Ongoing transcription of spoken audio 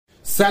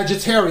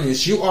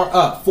Sagittarius, you are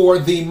up for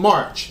the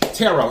March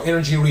Tarot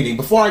Energy Reading.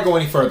 Before I go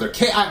any further,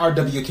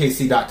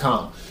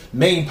 KIRWKC.com,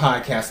 main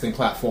podcasting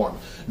platform.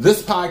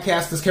 This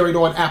podcast is carried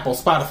on Apple,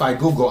 Spotify,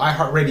 Google,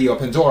 iHeartRadio,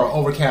 Pandora,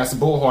 Overcast,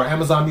 Bullhorn,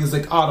 Amazon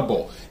Music,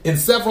 Audible, and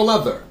several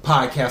other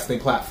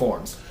podcasting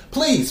platforms.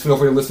 Please feel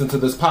free to listen to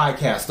this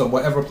podcast on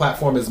whatever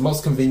platform is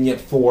most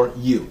convenient for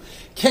you.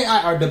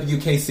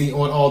 KIRWKC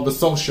on all the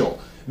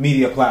social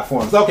media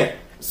platforms. Okay,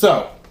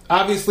 so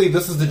obviously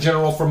this is the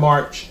general for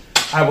March.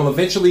 I will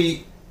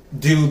eventually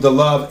do the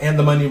love and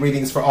the money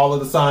readings for all of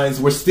the signs.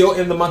 We're still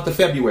in the month of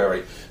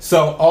February.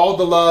 So all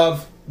the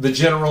love, the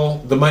general,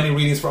 the money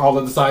readings for all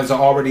of the signs are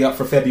already up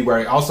for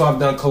February. Also, I've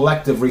done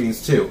collective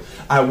readings too.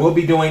 I will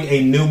be doing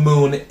a new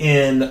moon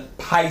in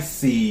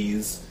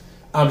Pisces,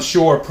 I'm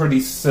sure, pretty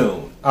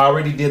soon. I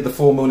already did the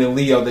full moon in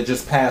Leo that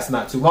just passed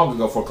not too long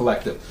ago for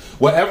collective.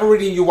 Whatever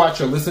reading you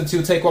watch or listen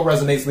to, take what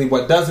resonates, leave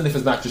what doesn't. If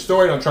it's not your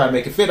story, don't try to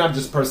make it fit. I'm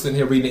just a person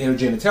here reading the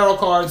energy and the tarot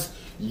cards.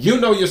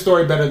 You know your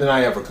story better than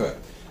I ever could.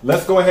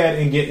 Let's go ahead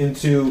and get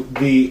into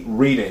the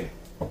reading.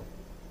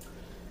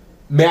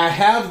 May I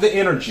have the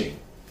energy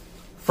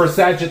for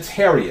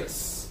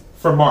Sagittarius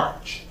for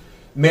March?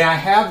 May I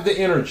have the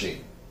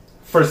energy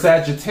for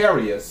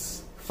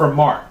Sagittarius for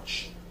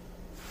March?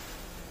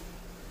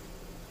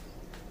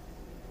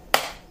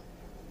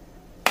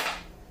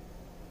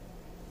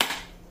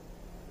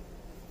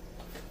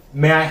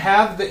 May I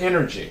have the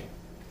energy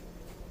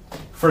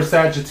for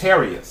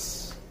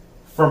Sagittarius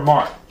for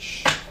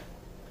March?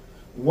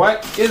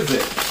 What is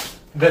it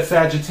that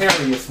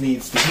Sagittarius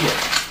needs to hear?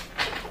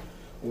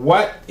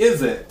 What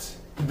is it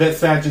that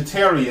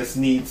Sagittarius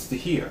needs to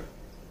hear?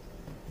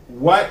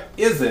 What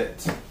is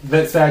it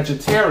that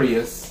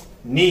Sagittarius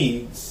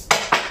needs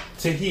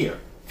to hear?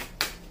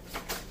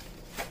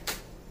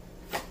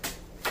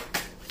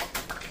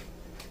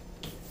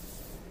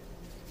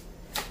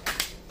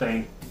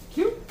 Thank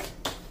you.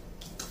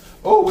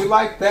 Oh, we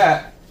like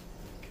that.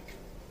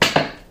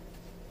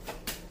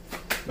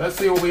 Let's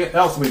see what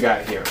else we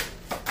got here.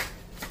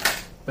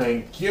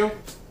 Thank you.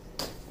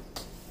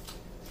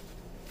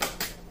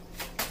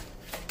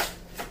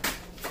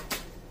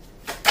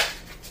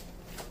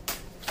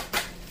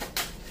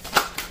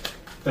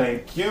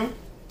 Thank you.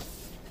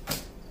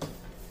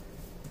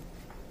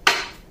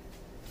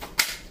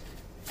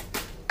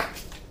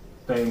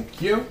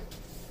 Thank you.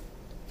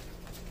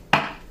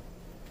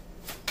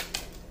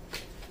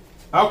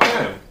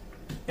 Okay.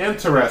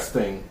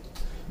 Interesting.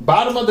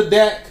 Bottom of the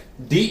deck,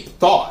 deep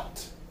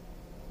thought.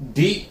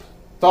 Deep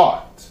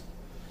thought.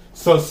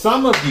 So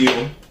some of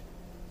you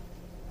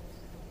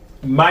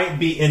might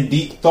be in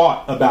deep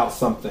thought about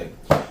something.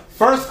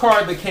 First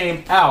card that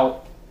came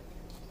out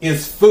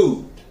is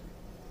food.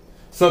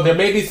 So there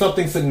may be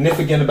something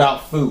significant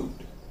about food.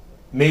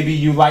 Maybe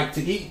you like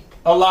to eat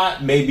a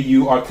lot. Maybe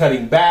you are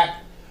cutting back.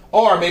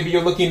 Or maybe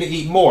you're looking to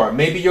eat more.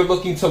 Maybe you're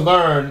looking to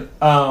learn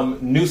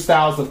new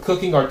styles of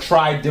cooking or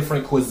try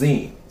different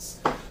cuisines.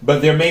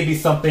 But there may be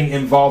something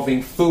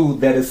involving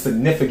food that is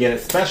significant,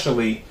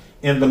 especially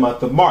in the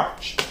month of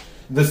March.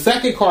 The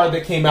second card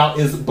that came out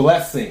is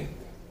blessing.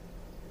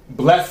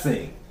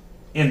 Blessing.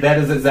 And that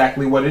is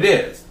exactly what it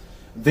is.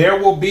 There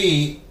will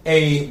be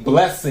a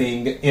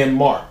blessing in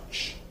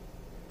March.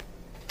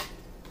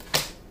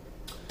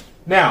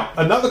 Now,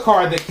 another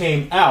card that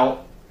came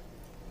out,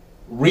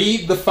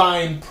 read the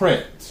fine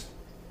print.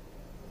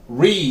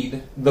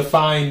 Read the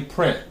fine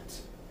print.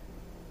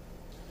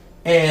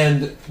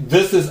 And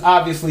this is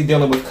obviously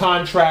dealing with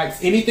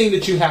contracts, anything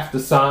that you have to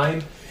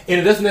sign. And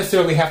it doesn't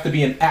necessarily have to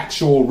be an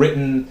actual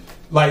written,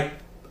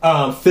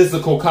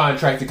 physical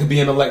contract. It could be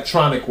an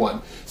electronic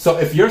one. So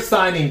if you're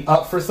signing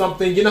up for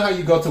something, you know how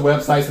you go to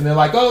websites and they're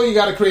like, oh, you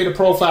got to create a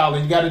profile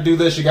and you got to do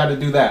this, you got to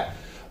do that,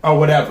 or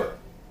whatever.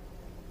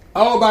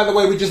 Oh, by the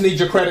way, we just need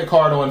your credit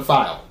card on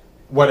file.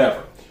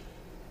 Whatever.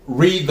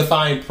 Read the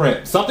fine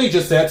print. Something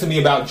just said to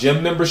me about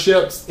gym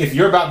memberships. If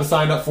you're about to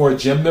sign up for a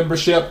gym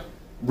membership,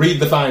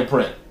 read the fine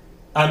print.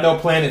 I know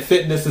Planet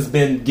Fitness has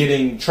been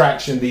getting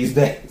traction these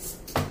days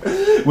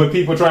with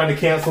people trying to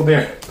cancel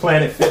their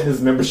Planet Fitness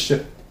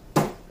membership.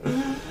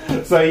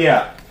 So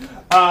yeah.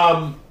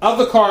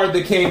 Other card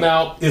that came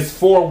out is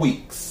 4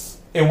 weeks.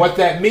 And what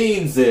that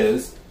means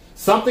is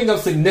something of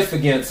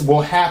significance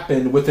will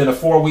happen within a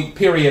 4-week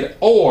period,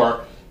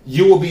 or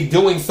you will be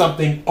doing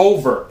something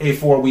over a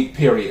 4-week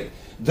period.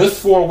 This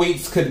 4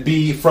 weeks could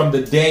be from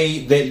the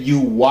day that you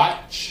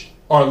watch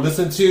or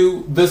listen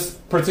to this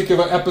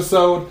particular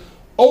episode,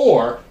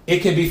 or it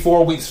can be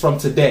 4 weeks from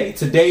today.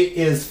 Today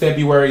is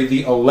February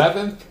the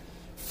 11th.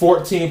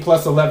 14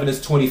 plus 11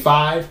 is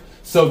 25.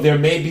 So there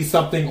may be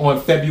something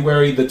on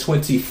February the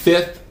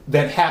 25th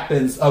that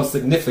happens of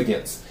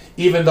significance,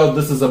 even though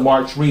this is a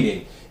March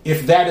reading.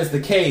 If that is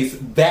the case,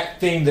 that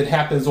thing that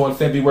happens on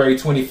February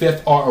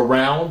 25th or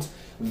around,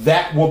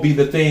 that will be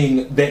the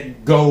thing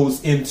that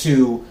goes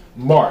into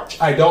March.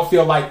 I don't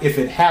feel like if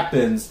it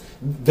happens,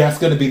 that's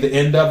going to be the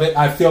end of it.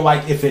 I feel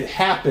like if it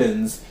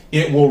happens,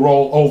 it will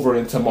roll over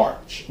into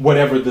March,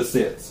 whatever this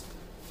is.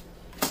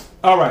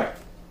 All right.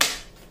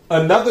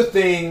 Another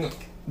thing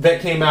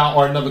that came out,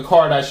 or another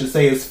card I should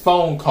say, is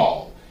phone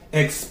call.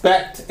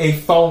 expect a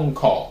phone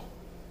call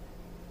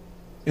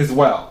as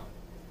well.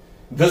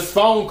 This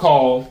phone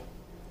call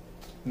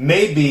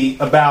may be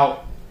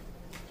about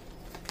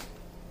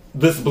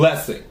this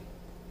blessing.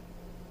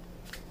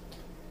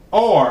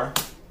 Or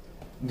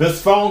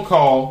this phone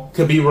call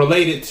could be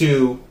related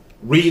to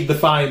read the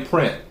fine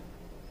print.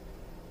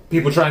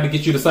 People trying to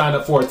get you to sign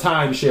up for a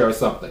timeshare or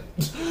something.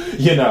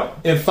 You know.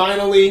 And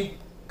finally,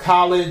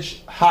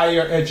 college,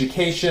 higher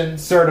education,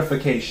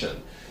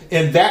 certification.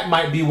 And that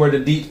might be where the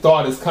deep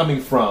thought is coming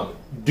from.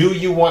 Do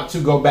you want to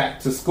go back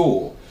to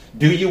school?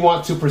 Do you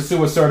want to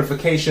pursue a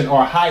certification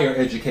or higher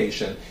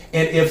education?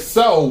 And if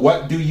so,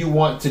 what do you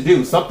want to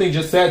do? Something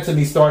just said to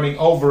me, starting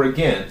over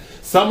again.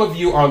 Some of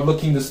you are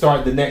looking to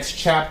start the next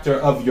chapter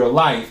of your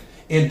life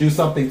and do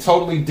something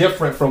totally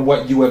different from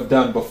what you have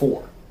done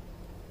before.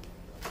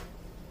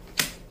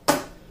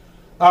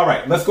 All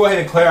right, let's go ahead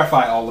and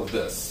clarify all of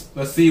this.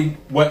 Let's see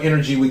what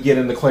energy we get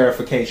in the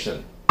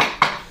clarification.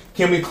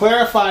 Can we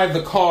clarify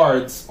the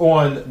cards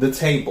on the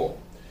table?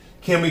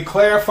 Can we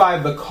clarify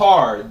the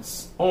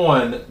cards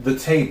on the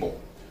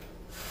table?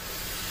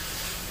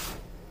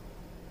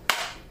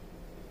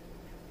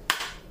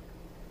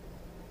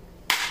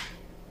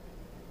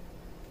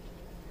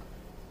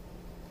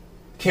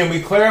 Can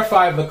we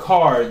clarify the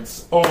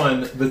cards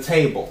on the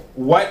table?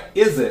 What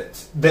is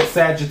it that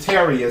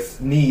Sagittarius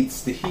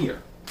needs to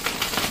hear?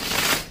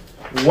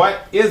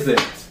 What is it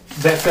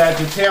that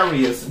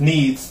Sagittarius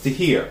needs to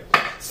hear?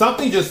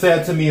 Something just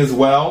said to me as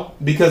well,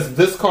 because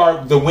this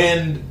card, the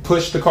wind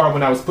pushed the card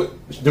when I was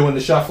doing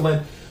the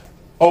shuffling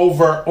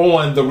over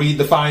on the read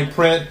the fine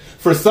print.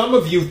 For some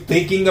of you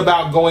thinking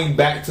about going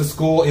back to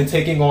school and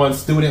taking on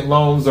student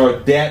loans or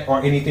debt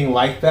or anything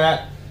like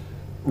that,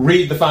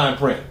 read the fine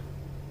print.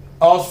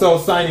 Also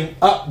signing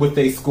up with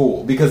a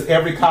school, because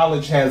every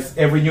college has,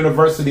 every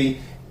university,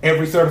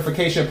 every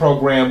certification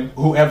program,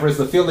 whoever is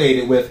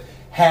affiliated with,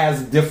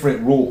 has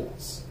different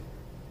rules.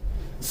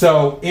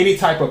 So any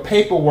type of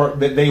paperwork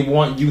that they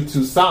want you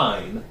to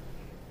sign,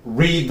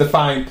 read the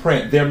fine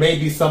print. There may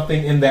be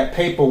something in that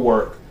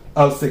paperwork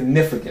of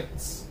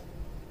significance.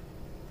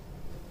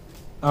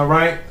 All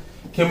right.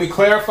 Can we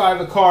clarify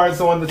the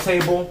cards on the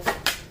table?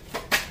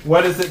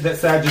 What is it that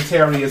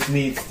Sagittarius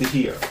needs to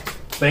hear?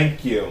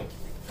 Thank you.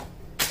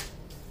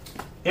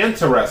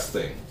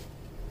 Interesting.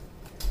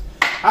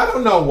 I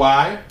don't know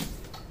why.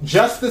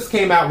 Justice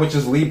came out, which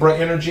is Libra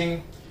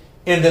energy.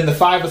 And then the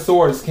Five of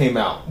Swords came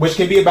out, which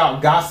can be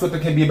about gossip.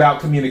 It can be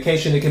about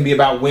communication. It can be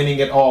about winning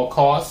at all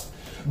costs.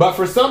 But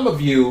for some of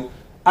you,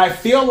 I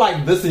feel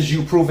like this is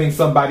you proving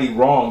somebody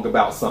wrong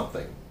about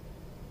something,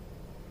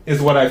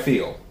 is what I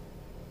feel.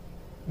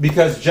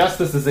 Because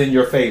justice is in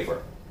your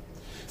favor.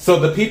 So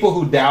the people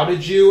who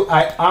doubted you,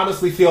 I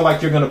honestly feel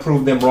like you're going to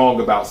prove them wrong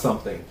about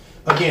something.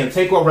 Again,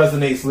 take what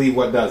resonates, leave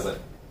what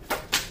doesn't.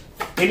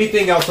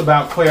 Anything else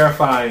about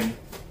clarifying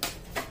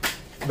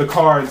the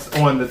cards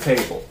on the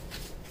table?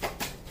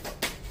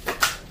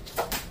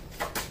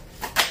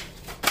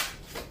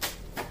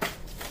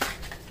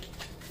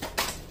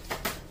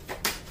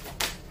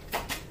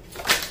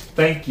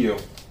 Thank you.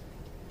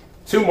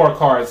 2 more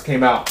cards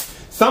came out.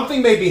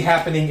 Something may be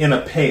happening in a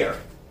pair.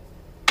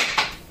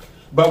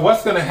 But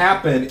what's going to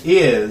happen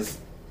is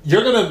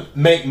you're going to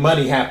make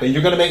money happen.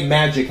 You're going to make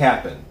magic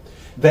happen.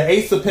 The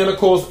Ace of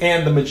Pentacles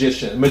and the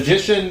Magician.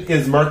 Magician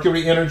is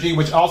Mercury energy,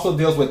 which also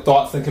deals with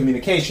thoughts and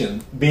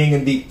communication, being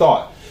in deep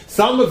thought.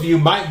 Some of you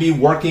might be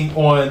working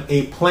on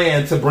a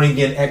plan to bring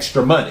in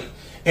extra money.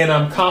 And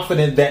I'm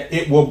confident that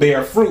it will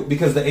bear fruit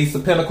because the Ace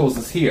of Pentacles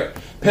is here.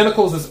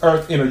 Pentacles is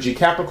Earth energy,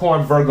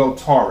 Capricorn, Virgo,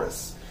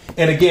 Taurus.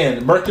 And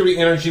again, Mercury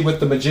energy with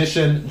the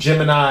Magician,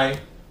 Gemini,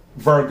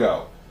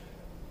 Virgo.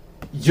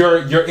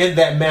 You're in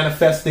that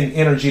manifesting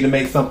energy to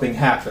make something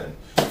happen.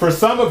 For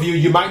some of you,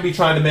 you might be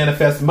trying to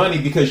manifest money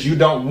because you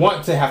don't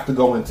want to have to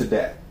go into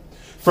debt.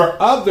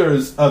 For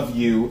others of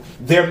you,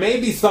 there may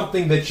be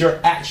something that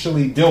you're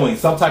actually doing,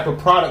 some type of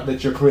product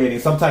that you're creating,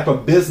 some type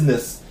of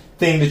business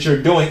thing that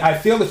you're doing. I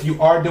feel if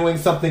you are doing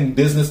something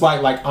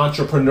business-like, like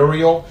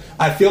entrepreneurial,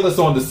 I feel it's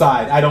on the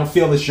side. I don't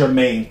feel it's your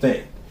main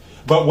thing.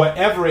 But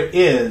whatever it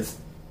is,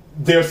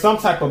 there's some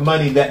type of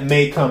money that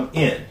may come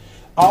in.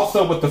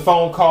 Also, with the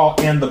phone call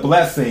and the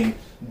blessing,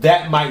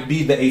 that might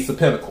be the Ace of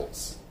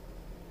Pentacles.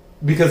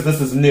 Because this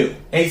is new.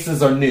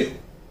 Aces are new.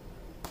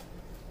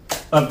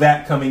 Of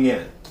that coming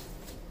in.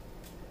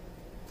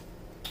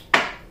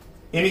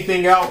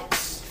 Anything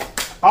else?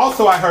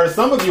 Also, I heard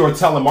some of you are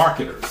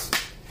telemarketers.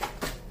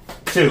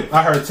 Too.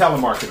 I heard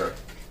telemarketer.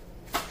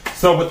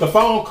 So with the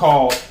phone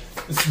call,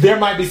 there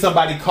might be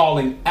somebody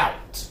calling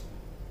out.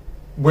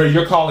 Where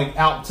you're calling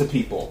out to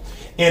people.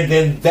 And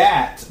then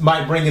that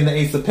might bring in the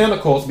Ace of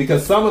Pentacles,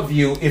 because some of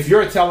you, if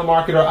you're a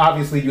telemarketer,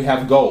 obviously you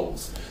have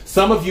goals.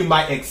 Some of you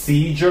might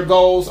exceed your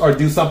goals or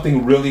do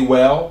something really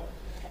well.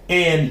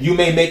 And you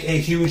may make a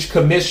huge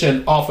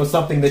commission off of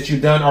something that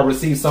you've done or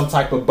receive some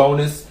type of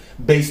bonus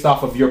based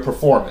off of your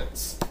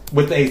performance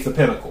with the Ace of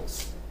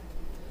Pentacles.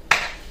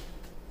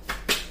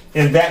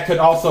 And that could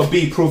also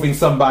be proving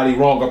somebody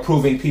wrong or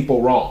proving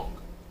people wrong.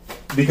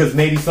 Because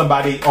maybe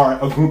somebody or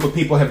a group of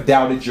people have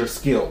doubted your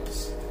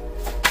skills.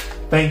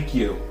 Thank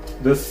you.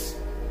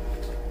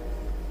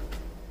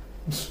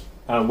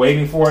 I'm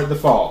waiting for it to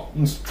fall.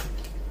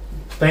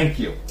 Thank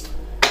you.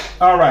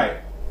 All right.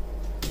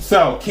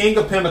 So, King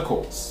of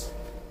Pentacles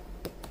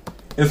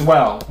as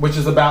well, which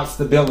is about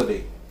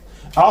stability.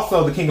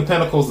 Also, the King of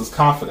Pentacles is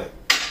confident.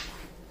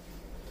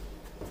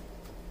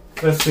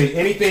 Let's see.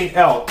 Anything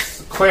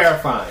else?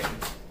 Clarifying.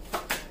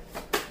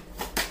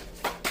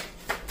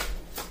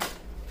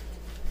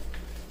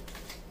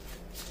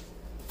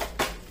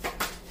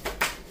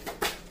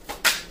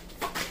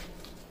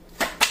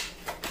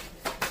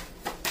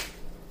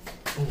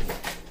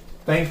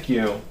 Thank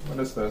you. What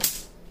is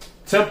this?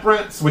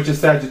 Temperance, which is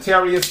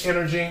Sagittarius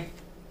energy.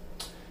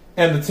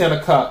 And the Ten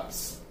of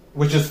Cups,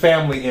 which is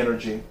family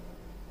energy.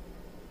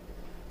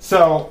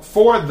 So,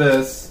 for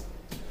this,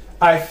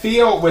 I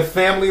feel with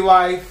family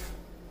life,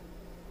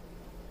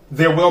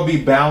 there will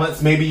be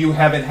balance. Maybe you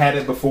haven't had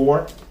it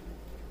before.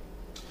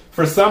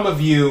 For some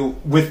of you,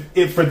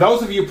 for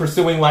those of you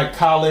pursuing like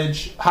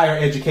college, higher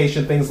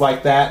education, things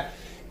like that,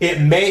 it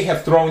may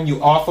have thrown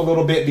you off a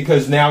little bit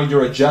because now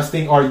you're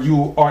adjusting, or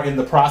you are in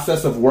the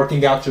process of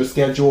working out your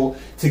schedule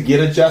to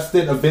get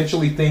adjusted.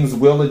 Eventually things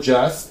will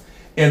adjust,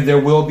 and there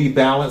will be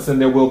balance,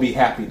 and there will be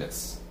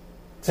happiness.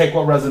 Take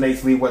what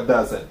resonates, leave what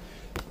doesn't.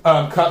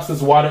 Cups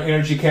is water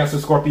energy, Cancer,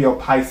 Scorpio,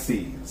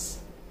 Pisces.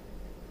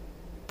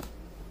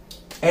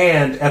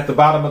 And at the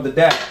bottom of the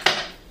deck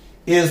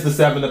is the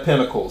Seven of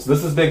Pentacles.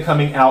 This has been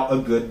coming out a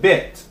good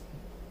bit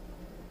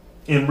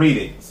in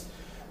readings.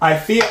 I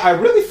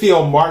really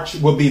feel March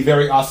will be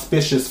very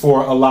auspicious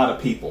for a lot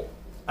of people.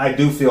 I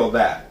do feel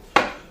that.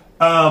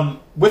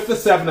 With the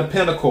Seven of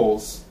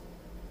Pentacles,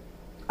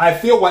 I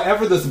feel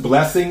whatever this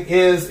blessing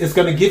is, it's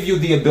going to give you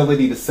the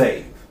ability to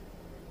save.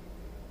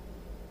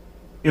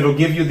 It'll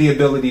give you the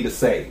ability to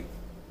save.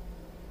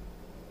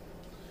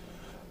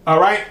 All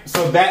right,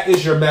 so that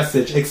is your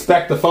message.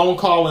 Expect a phone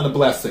call and a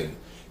blessing.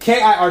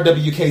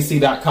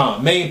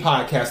 KIRWKC.com, main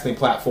podcasting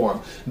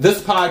platform.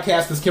 This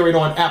podcast is carried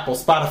on Apple,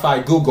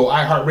 Spotify, Google,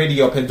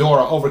 iHeartRadio,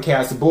 Pandora,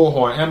 Overcast,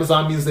 Bullhorn,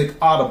 Amazon Music,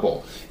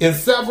 Audible, and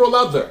several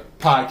other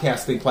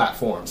podcasting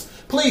platforms.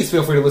 Please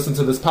feel free to listen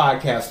to this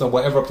podcast on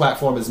whatever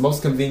platform is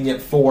most convenient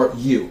for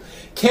you.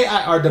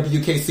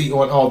 KIRWKC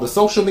on all the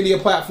social media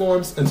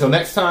platforms. Until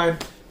next time,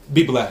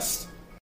 be blessed.